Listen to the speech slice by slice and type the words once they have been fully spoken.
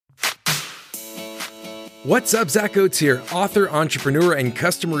What's up, Zach Oates here, author, entrepreneur, and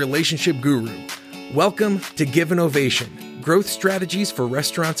customer relationship guru. Welcome to Give an Ovation, growth strategies for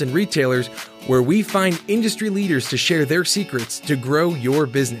restaurants and retailers, where we find industry leaders to share their secrets to grow your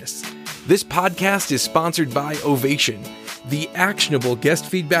business. This podcast is sponsored by Ovation, the actionable guest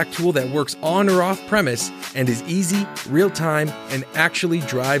feedback tool that works on or off premise and is easy, real-time, and actually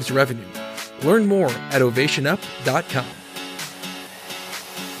drives revenue. Learn more at ovationup.com.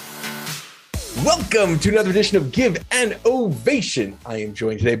 Welcome to another edition of Give an Ovation. I am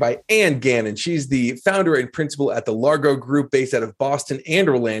joined today by Gannon. She's the founder and principal at the Largo Group based out of Boston and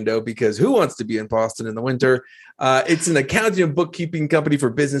Orlando, because who wants to be in Boston in the winter? It's an accounting and bookkeeping company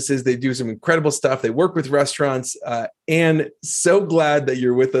for businesses. They do some incredible stuff. They work with restaurants. And so glad that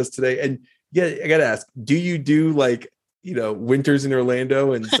you're with us today. And yeah, I got to ask, do you do winters in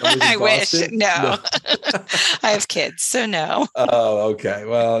Orlando and summers in Boston? I wish. No. I have kids, so no. Oh, okay.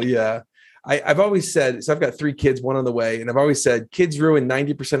 Well, yeah. I've always said, so I've got 3 kids, 1 on the way, and I've always said kids ruin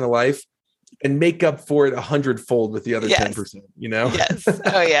 90% of life and make up for it 100-fold with the other 10%, you know? Yes.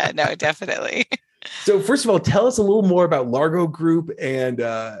 Oh yeah, no, definitely. So first of all, tell us a little more about Largo Group and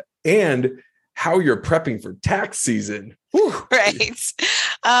how you're prepping for tax season. Whew. Right.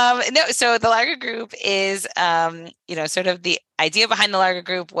 So the Largo Group is, sort of the idea behind the Largo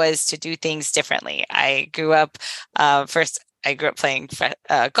Group was to do things differently. I grew up playing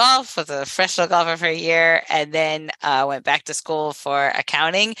golf, was a professional golfer for a year, and then went back to school for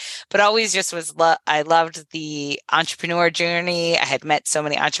accounting, but always just I loved the entrepreneur journey. I had met so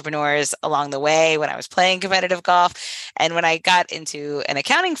many entrepreneurs along the way when I was playing competitive golf. And when I got into an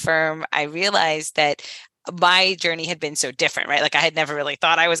accounting firm, I realized that my journey had been so different, right? Like I had never really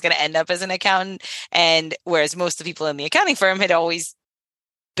thought I was going to end up as an accountant. And whereas most of the people in the accounting firm had always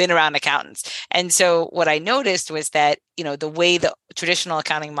been around accountants. And so what I noticed was that, the way the traditional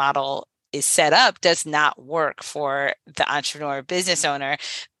accounting model is set up does not work for the entrepreneur business owner,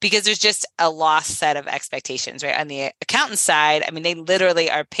 because there's just a lost set of expectations, right? On the accountant side, I mean, they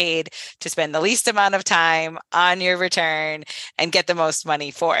literally are paid to spend the least amount of time on your return and get the most money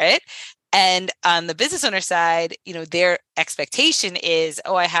for it. And on the business owner side, their expectation is,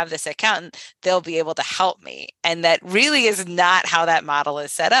 I have this accountant, they'll be able to help me. And that really is not how that model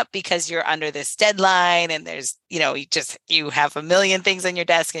is set up, because you're under this deadline and there's, you have a million things on your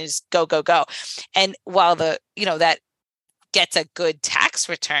desk and just go, go, go. And while that gets a good tax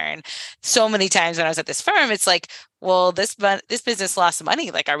return, so many times when I was at this firm, it's like, well, this business lost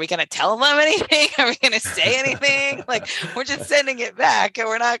money. Like, are we going to tell them anything? Are we going to say anything? Like, we're just sending it back and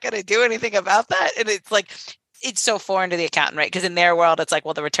we're not going to do anything about that. And it's like, it's so foreign to the accountant, right? Because in their world, it's like,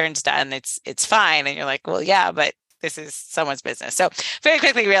 well, the return's done. It's fine. And you're like, well, yeah, but this is someone's business. So very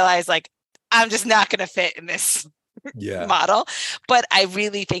quickly realized, like, I'm just not going to fit in this model. But I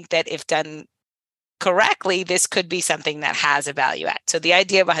really think that if done correctly, this could be something that has a value add. So the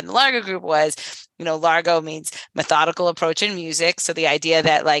idea behind the Largo Group was, Largo means methodical approach in music. So the idea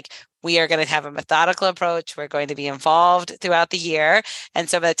that we are going to have a methodical approach, we're going to be involved throughout the year. And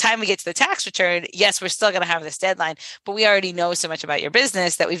so by the time we get to the tax return, yes, we're still going to have this deadline, but we already know so much about your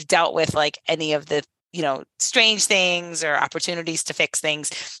business that we've dealt with any of the strange things or opportunities to fix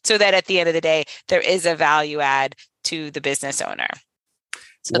things, so that at the end of the day, there is a value add to the business owner.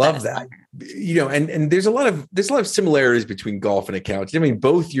 So love that. And there's a lot of similarities between golf and accounting. I mean,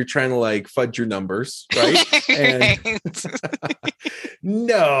 both you're trying to fudge your numbers, right? And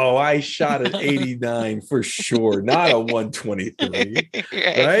no, I shot an 89 for sure, not a 123,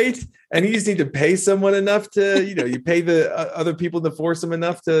 right? And you just need to pay someone enough to, you pay the other people to force them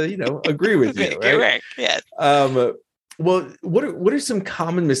enough to, agree with you, right? Correct. Yes. Well, what are some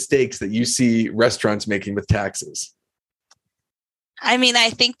common mistakes that you see restaurants making with taxes? I mean, I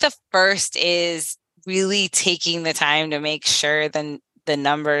think the first is really taking the time to make sure the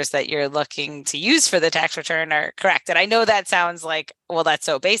numbers that you're looking to use for the tax return are correct. And I know that sounds like, well, that's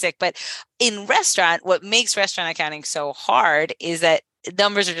so basic, but in restaurant, what makes restaurant accounting so hard is that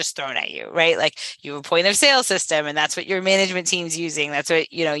numbers are just thrown at you, right? Like you have a point of sale system, and that's what your management team's using. That's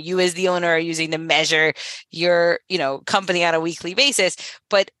what, you as the owner are using to measure your, company on a weekly basis.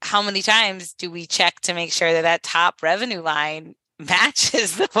 But how many times do we check to make sure that top revenue line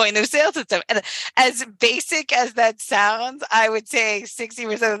matches the point of sale system? And as basic as that sounds, I would say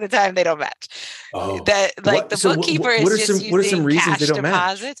 60% of the time they don't match. The bookkeeper is just using cash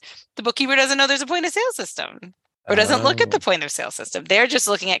deposits. The bookkeeper doesn't know there's a point of sale system, or doesn't look at the point of sale system. They're just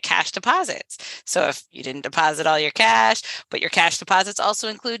looking at cash deposits. So if you didn't deposit all your cash, but your cash deposits also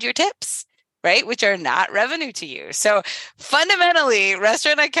include your tips, right? Which are not revenue to you. So fundamentally,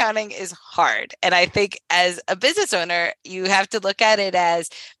 restaurant accounting is hard. And I think as a business owner, you have to look at it as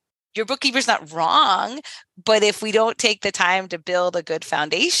your bookkeeper's not wrong, but if we don't take the time to build a good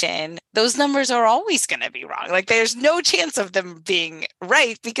foundation, those numbers are always going to be wrong. Like there's no chance of them being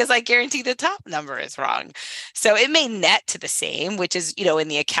right because I guarantee the top number is wrong. So it may net to the same, which is, in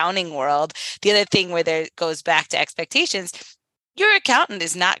the accounting world, the other thing where there goes back to expectations, your accountant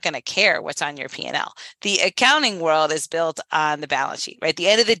is not going to care what's on your P&L. The accounting world is built on the balance sheet, right? At the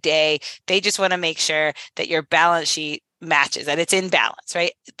end of the day, they just want to make sure that your balance sheet matches and it's in balance,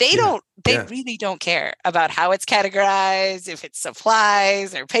 right? They really don't care about how it's categorized, if it's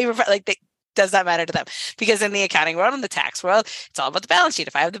supplies or paper, does not matter to them, because in the accounting world and the tax world, it's all about the balance sheet.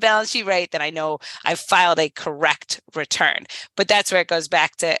 If I have the balance sheet right, then I know I've filed a correct return. But that's where it goes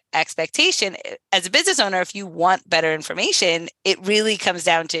back to expectation. As a business owner, if you want better information, it really comes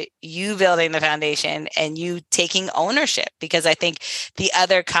down to you building the foundation and you taking ownership. Because I think the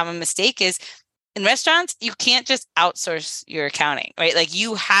other common mistake is in restaurants, you can't just outsource your accounting, right? Like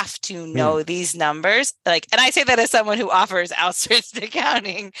you have to know these numbers. And I say that as someone who offers outsourced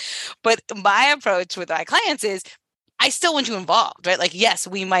accounting, but my approach with my clients is I still want you involved, right? Like, yes,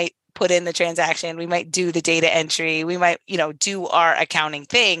 we might put in the transaction, we might do the data entry, we might, do our accounting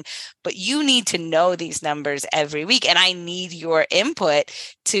thing, but you need to know these numbers every week. And I need your input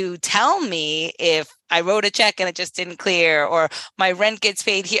to tell me if I wrote a check and it just didn't clear, or my rent gets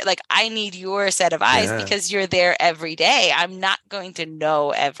paid here. Like I need your set of eyes because you're there every day. I'm not going to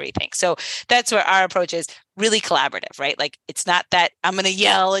know everything. So that's where our approach is really collaborative, right? Like it's not that I'm going to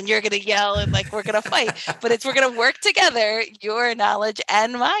yell and you're going to yell and like we're going to fight, but it's we're going to work together, your knowledge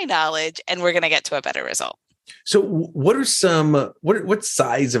and my knowledge, and we're going to get to a better result. So what are some, what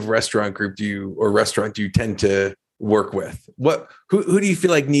size of restaurant group do you tend to work with? Who do you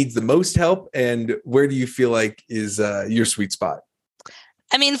feel like needs the most help, and where do you feel like is your sweet spot?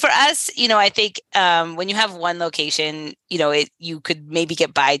 I mean, for us, I think when you have one location, you could maybe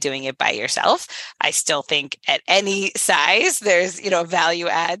get by doing it by yourself. I still think at any size, there's, value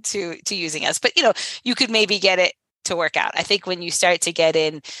add to using us. But, you could maybe get it to work out. I think when you start to get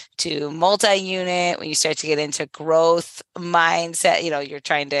into multi-unit, when you start to get into growth mindset, you're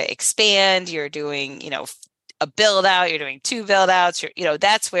trying to expand, you're doing, a build out, you're doing 2 build outs,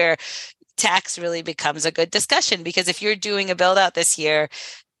 that's where tax really becomes a good discussion. Because if you're doing a build out this year,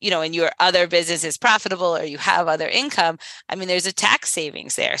 and your other business is profitable or you have other income, I mean, there's a tax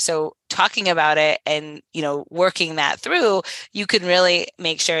savings there. So talking about it and, working that through, you can really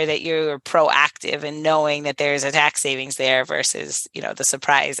make sure that you're proactive in knowing that there's a tax savings there versus, the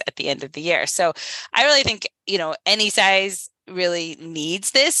surprise at the end of the year. So I really think, any size really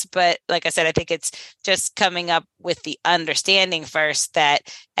needs this. But like I said, I think it's just coming up with the understanding first that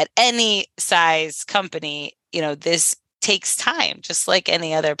at any size company, this takes time, just like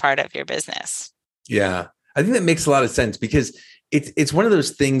any other part of your business. Yeah, I think that makes a lot of sense because it's one of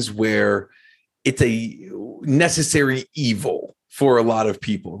those things where it's a necessary evil for a lot of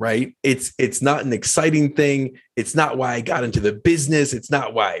people, right? It's not an exciting thing. It's not why I got into the business. It's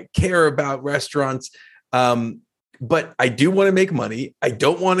not why I care about restaurants. But I do want to make money. I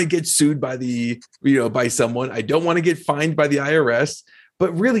don't want to get sued by by someone. I don't want to get fined by the IRS.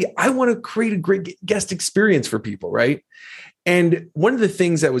 But really, I want to create a great guest experience for people, right? And one of the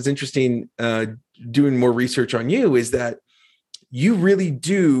things that was interesting doing more research on you is that you really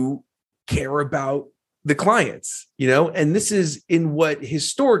do care about the clients, and this is in what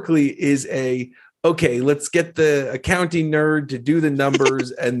historically is okay, let's get the accounting nerd to do the numbers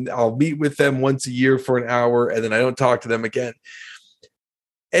and I'll meet with them once a year for an hour and then I don't talk to them again.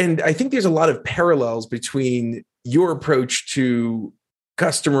 And I think there's a lot of parallels between your approach to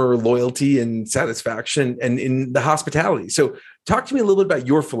customer loyalty and satisfaction and in the hospitality. So talk to me a little bit about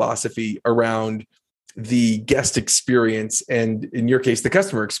your philosophy around the guest experience and in your case, the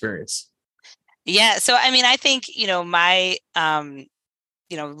customer experience. Yeah. So, I mean, I think, my,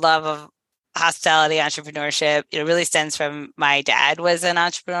 love of hospitality, entrepreneurship, really stems from my dad was an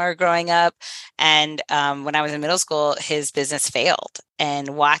entrepreneur growing up. And when I was in middle school, his business failed. And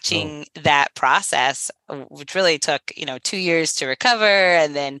watching that process, which really took, 2 years to recover.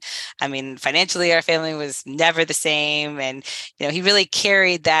 And then, I mean, financially, our family was never the same. And, he really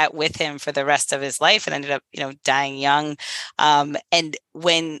carried that with him for the rest of his life and ended up, dying young. And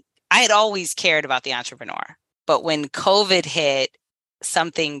when I had always cared about the entrepreneur, but when COVID hit,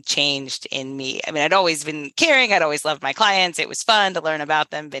 something changed in me. I mean, I'd always been caring. I'd always loved my clients. It was fun to learn about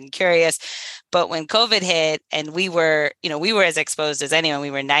them, been curious. But when COVID hit and we were as exposed as anyone,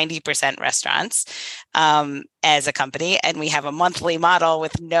 we were 90% restaurants as a company, and we have a monthly model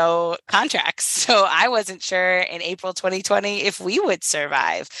with no contracts. So I wasn't sure in April 2020 if we would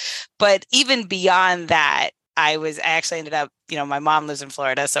survive. But even beyond that, I actually ended up, my mom lives in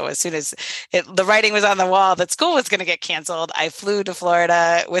Florida. So as soon as the writing was on the wall that school was going to get canceled, I flew to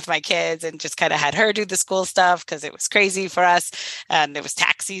Florida with my kids and just kind of had her do the school stuff because it was crazy for us. And it was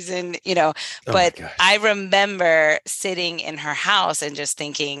tax season, Oh my but gosh. I remember sitting in her house and just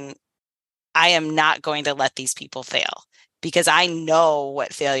thinking, I am not going to let these people fail, because I know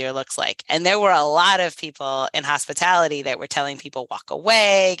what failure looks like. And there were a lot of people in hospitality that were telling people, walk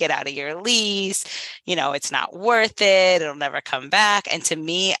away, get out of your lease. It's not worth it. It'll never come back. And to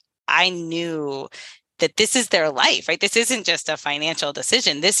me, I knew that this is their life, right? This isn't just a financial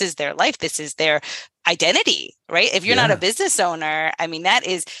decision. This is their life. This is their identity, right? If you're not a business owner, I mean, that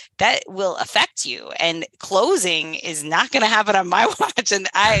will affect you, and closing is not going to happen on my watch. And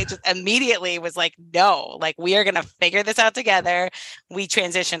I just immediately was like, no, like, we are going to figure this out together. We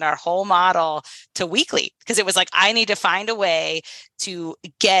transitioned our whole model to weekly, because it was like, I need to find a way to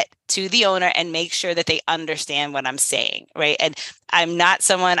get to the owner and make sure that they understand what I'm saying, right? And I'm not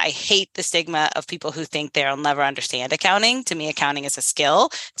someone, I hate the stigma of people who think they'll never understand accounting. To me, accounting is a skill.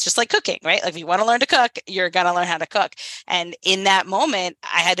 It's just like cooking, right? Like, if you want to learn to cook, you're going to learn how to cook. And in that moment,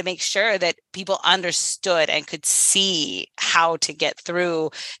 I had to make sure that people understood and could see how to get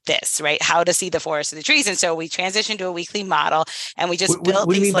through this, right? How to see the forest of the trees. And so we transitioned to a weekly model, and we just built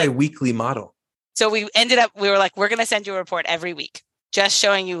what do you things mean by weekly model? So we were like, we're going to send you a report every week, just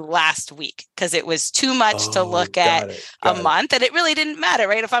showing you last week, because it was too much to look at a month. And it really didn't matter,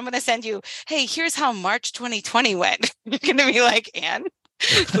 right? If I'm going to send you, hey, here's how March 2020 went, you're going to be like, Anne,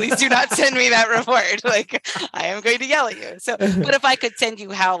 please do not send me that report. Like, I am going to yell at you. So, but if I could send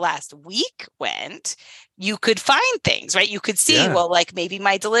you how last week went, you could find things, right? You could see, well, like, maybe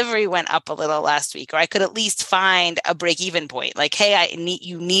my delivery went up a little last week, or I could at least find a break-even point. Like, hey,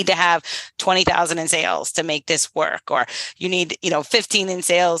 you need to have 20,000 in sales to make this work, or you need, 15 in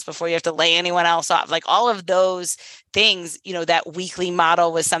sales before you have to lay anyone else off. Like, all of those things, that weekly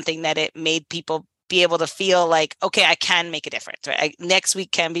model was something that it made people be able to feel like, okay, I can make a difference, right? Next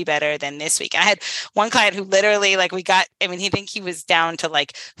week can be better than this week. I had one client who literally, like, he was down to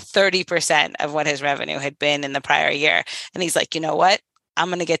like 30% of what his revenue had been in the prior year. And he's like, you know what? I'm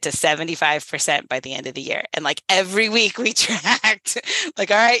going to get to 75% by the end of the year. And like, every week we tracked,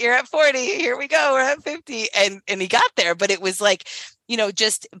 like, all right, you're at 40, here we go, we're at 50. And he got there, but it was like,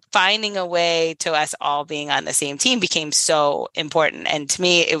 just finding a way to us all being on the same team became so important. And to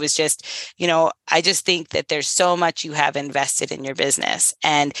me, it was just, I just think that there's so much you have invested in your business,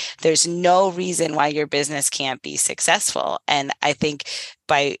 and there's no reason why your business can't be successful. And I think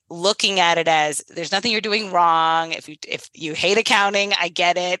by looking at it as there's nothing you're doing wrong. If you hate accounting, I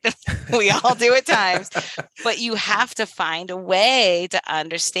get it. We all do at times, but you have to find a way to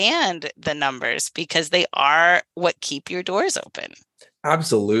understand the numbers, because they are what keep your doors open.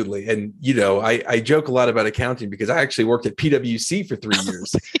 Absolutely. And, I joke a lot about accounting because I actually worked at PwC for 3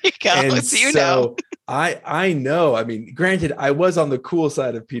 years. And so I know, I mean, granted, I was on the cool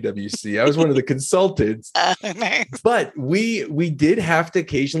side of PwC. I was one of the consultants, nice. But we did have to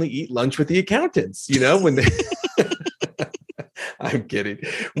occasionally eat lunch with the accountants, when they, I'm kidding.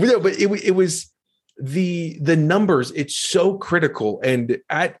 But it was the numbers. It's so critical. And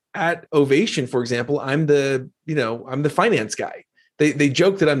at Ovation, for example, I'm the finance guy. They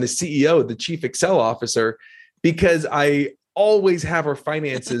joke that I'm the CEO, the chief Excel officer, because I always have our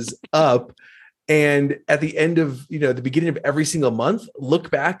finances up. And at the end of, the beginning of every single month, look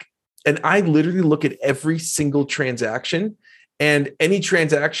back, and I literally look at every single transaction, and any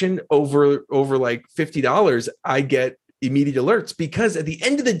transaction over like $50, I get immediate alerts, because at the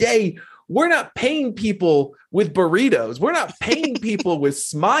end of the day, we're not paying people with burritos. We're not paying people with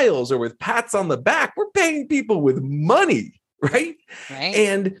smiles or with pats on the back. We're paying people with money. Right.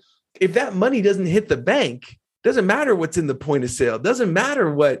 And if that money doesn't hit the bank, doesn't matter what's in the point of sale, doesn't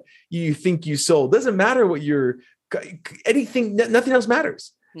matter what you think you sold, doesn't matter what anything, nothing else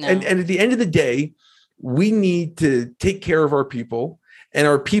matters. No. And at the end of the day, we need to take care of our people, and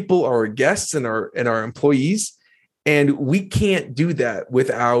our people are our guests and our employees. And we can't do that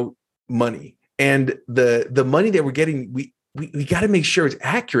without money. And the money that we're getting, we got to make sure it's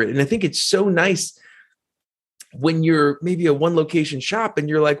accurate. And I think it's so nice when you're maybe a one location shop and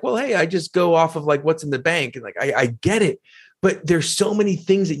you're like, well, hey, I just go off of like what's in the bank. And like, I get it, but there's so many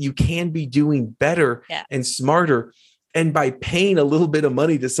things that you can be doing better and smarter. And by paying a little bit of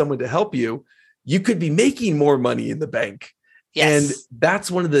money to someone to help you, you could be making more money in the bank. Yes. And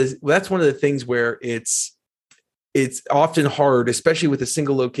that's one of the things where it's often hard, especially with the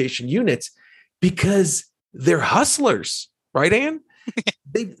single location units, because they're hustlers, right, Anne?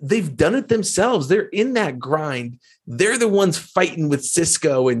 they've done it themselves. They're in that grind. They're the ones fighting with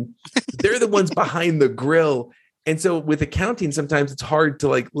Cisco, and they're the ones behind the grill. And so with accounting, sometimes it's hard to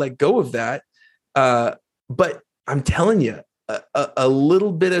like let go of that. But I'm telling you, a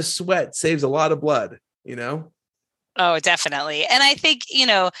little bit of sweat saves a lot of blood, you know? Oh, definitely. And I think,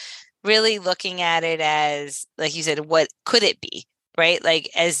 really looking at it as, like you said, what could it be? Right? Like,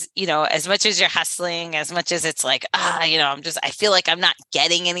 as much as you're hustling, as much as it's like, I feel like I'm not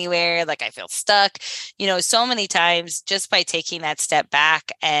getting anywhere. Like I feel stuck, so many times just by taking that step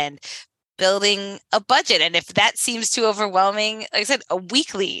back and building a budget. And if that seems too overwhelming, like I said, a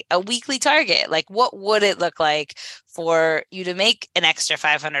weekly target, like what would it look like for you to make an extra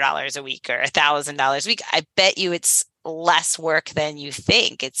 $500 a week or $1,000 a week? I bet you it's less work than you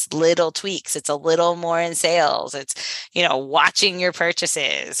think. It's little tweaks. It's a little more in sales. It's, watching your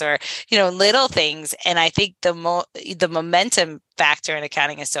purchases or, little things. And I think the momentum factor in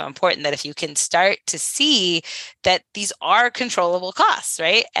accounting is so important that if you can start to see that these are controllable costs,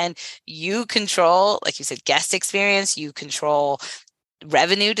 right? And you control, like you said, guest experience, you control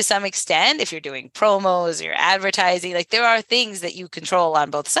revenue to some extent. If you're doing promos or you're advertising, like there are things that you control on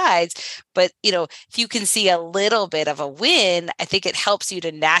both sides. But, if you can see a little bit of a win, I think it helps you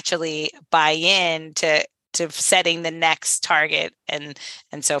to naturally buy in to setting the next target and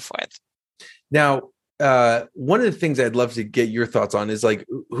so forth. Now, one of the things I'd love to get your thoughts on is like,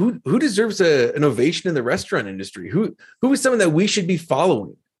 who deserves an ovation in the restaurant industry? Who is someone that we should be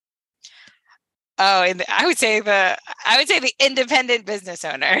following? Oh, and I would say the independent business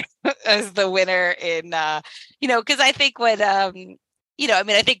owner is the winner in, because I think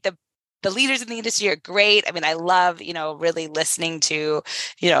I think the leaders in the industry are great. I mean, I love, really listening to,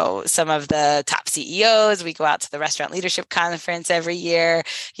 some of the top CEOs. We go out to the Restaurant Leadership Conference every year.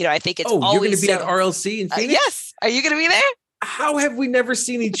 I think it's always you're going to be at RLC in Phoenix? Yes. Are you going to be there? How have we never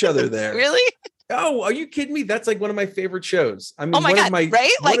seen each other there? Really? Oh, are you kidding me? That's like one of my favorite shows. I mean, oh my God, right?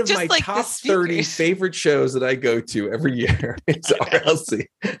 One of my top 30 favorite shows that I go to every year. It's RLC.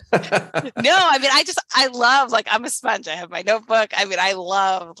 No, I mean, I love, like, I'm a sponge. I have my notebook. I mean, I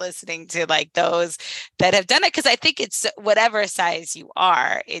love listening to like those that have done it, because I think it's whatever size you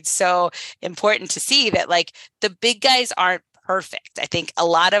are, it's so important to see that like the big guys aren't perfect. I think a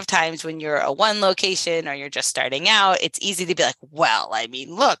lot of times when you're a one location or you're just starting out, it's easy to be like, well, I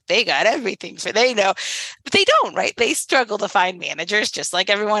mean, look, they got everything they know, but they don't, right? They struggle to find managers just like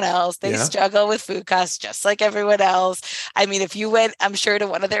everyone else. They struggle with food costs just like everyone else. I mean, if you went, I'm sure, to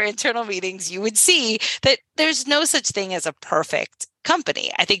one of their internal meetings, you would see that there's no such thing as a perfect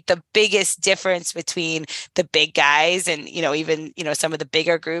company. I think the biggest difference between the big guys and, even, some of the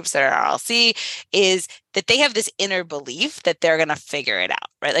bigger groups that are RLC is that they have this inner belief that they're going to figure it out,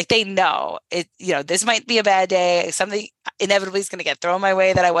 right? Like they know it, this might be a bad day. Something inevitably is going to get thrown my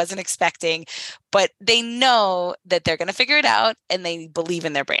way that I wasn't expecting, but they know that they're going to figure it out, and they believe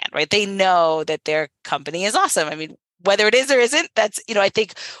in their brand, right? They know that their company is awesome. I mean, whether it is or isn't, that's, I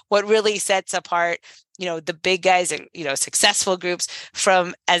think what really sets apart, the big guys and, successful groups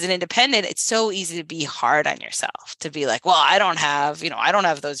from, as an independent, it's so easy to be hard on yourself, to be like, well, I don't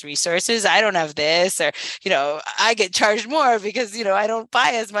have those resources. I don't have this, or, I get charged more because, I don't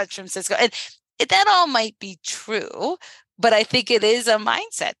buy as much from Cisco. And that all might be true, but I think it is a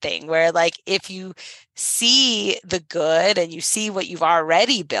mindset thing where, like, if you see the good and you see what you've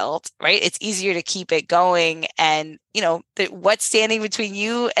already built, right, it's easier to keep it going. And, what's standing between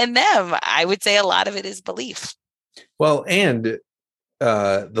you and them? I would say a lot of it is belief. Well, and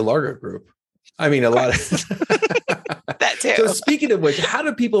the Largo Group. I mean, a lot of that too. So speaking of which, how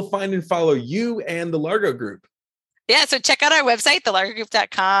do people find and follow you and the Largo Group? Yeah, so check out our website,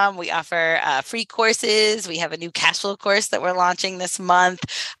 thelargogroup.com. We offer free courses. We have a new cash flow course that we're launching this month.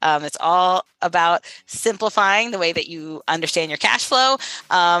 It's all about simplifying the way that you understand your cash flow,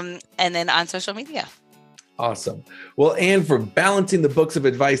 and then on social media. Awesome. Well, Anne, for balancing the books of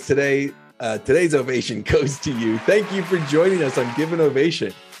advice today, today's ovation goes to you. Thank you for joining us on Give an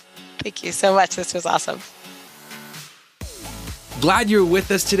Ovation. Thank you so much. This was awesome. Glad you're with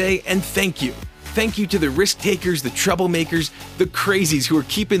us today, and thank you. Thank you to the risk takers, the troublemakers, the crazies who are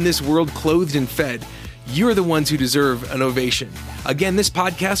keeping this world clothed and fed. You're the ones who deserve an ovation. Again, this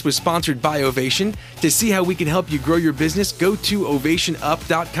podcast was sponsored by Ovation. To see how we can help you grow your business, go to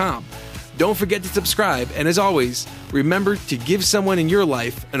ovationup.com. Don't forget to subscribe, and as always, remember to give someone in your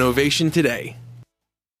life an ovation today.